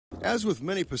As with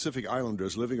many Pacific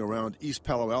Islanders living around East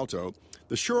Palo Alto,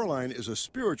 the shoreline is a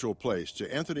spiritual place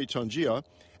to Anthony Tongia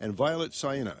and Violet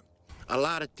Saina. A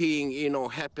lot of things,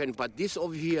 happen, but this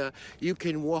over here, you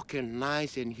can walk in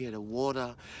nice and hear the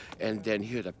water and then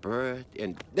hear the bird,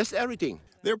 and that's everything.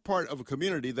 They're part of a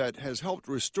community that has helped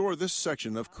restore this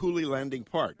section of Cooley Landing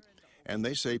Park. And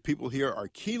they say people here are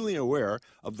keenly aware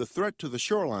of the threat to the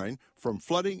shoreline from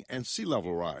flooding and sea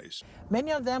level rise.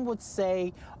 Many of them would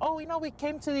say, we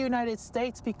came to the United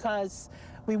States because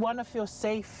we want to feel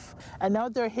safe. And now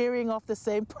they're hearing of the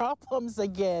same problems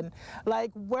again.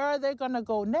 Like, where are they going to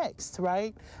go next,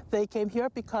 right? They came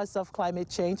here because of climate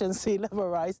change and sea level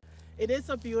rise. It is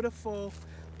a beautiful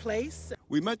place.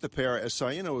 We met the pair as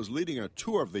Saina was leading a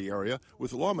tour of the area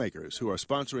with lawmakers who are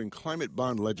sponsoring climate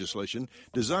bond legislation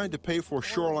designed to pay for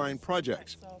shoreline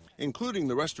projects, including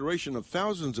the restoration of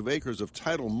thousands of acres of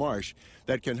tidal marsh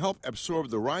that can help absorb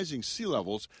the rising sea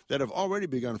levels that have already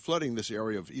begun flooding this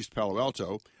area of East Palo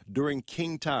Alto during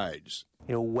king tides.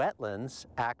 Wetlands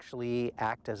actually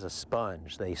act as a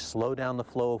sponge. They slow down the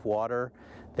flow of water,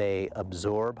 they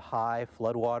absorb high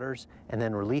floodwaters, and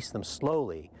then release them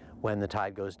slowly when the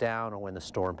tide goes down or when the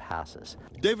storm passes.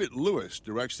 David Lewis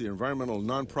directs the environmental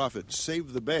nonprofit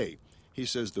Save the Bay. He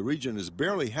says the region is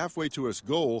barely halfway to its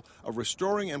goal of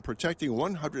restoring and protecting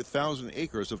 100,000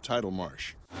 acres of tidal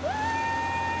marsh.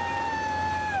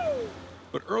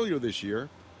 But earlier this year,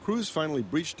 crews finally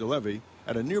breached a levee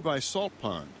at a nearby salt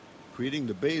pond, creating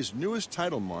the bay's newest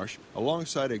tidal marsh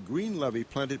alongside a green levee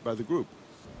planted by the group.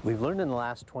 We've learned in the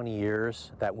last 20 years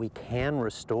that we can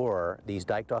restore these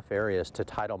diked-off areas to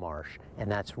tidal marsh, and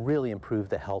that's really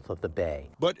improved the health of the bay.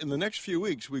 But in the next few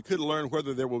weeks, we could learn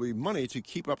whether there will be money to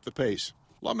keep up the pace.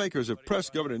 Lawmakers have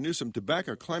pressed Governor Newsom to back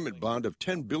a climate bond of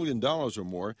 $10 billion or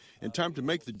more in time to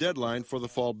make the deadline for the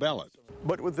fall ballot.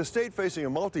 But with the state facing a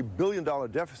multi-billion-dollar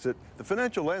deficit, the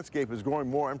financial landscape is growing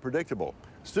more unpredictable.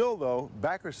 Still, though,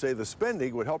 backers say the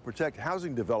spending would help protect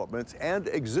housing developments and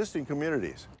existing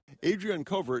communities. Adrian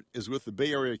Covert is with the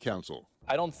Bay Area Council.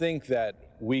 I don't think that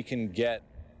we can get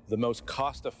the most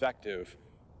cost-effective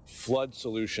flood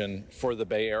solution for the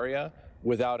Bay Area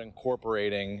without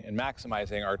incorporating and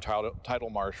maximizing our tidal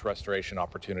marsh restoration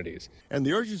opportunities. And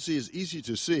the urgency is easy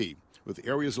to see, with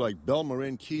areas like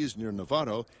Belmarin Keys near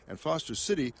Novato and Foster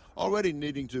City already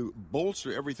needing to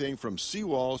bolster everything from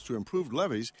seawalls to improved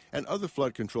levees and other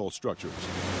flood control structures.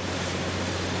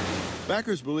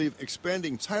 Backers believe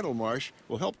expanding tidal marsh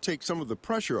will help take some of the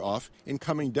pressure off in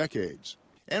coming decades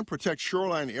and protect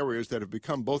shoreline areas that have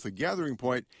become both a gathering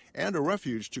point and a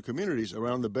refuge to communities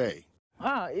around the bay.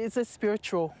 It's a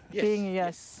spiritual being,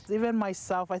 yes. Even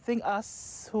myself, I think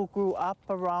us who grew up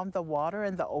around the water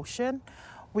and the ocean,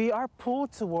 we are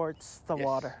pulled towards the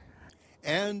water.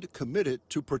 And committed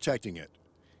to protecting it.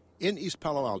 In East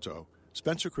Palo Alto,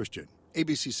 Spencer Christian,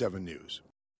 ABC 7 News.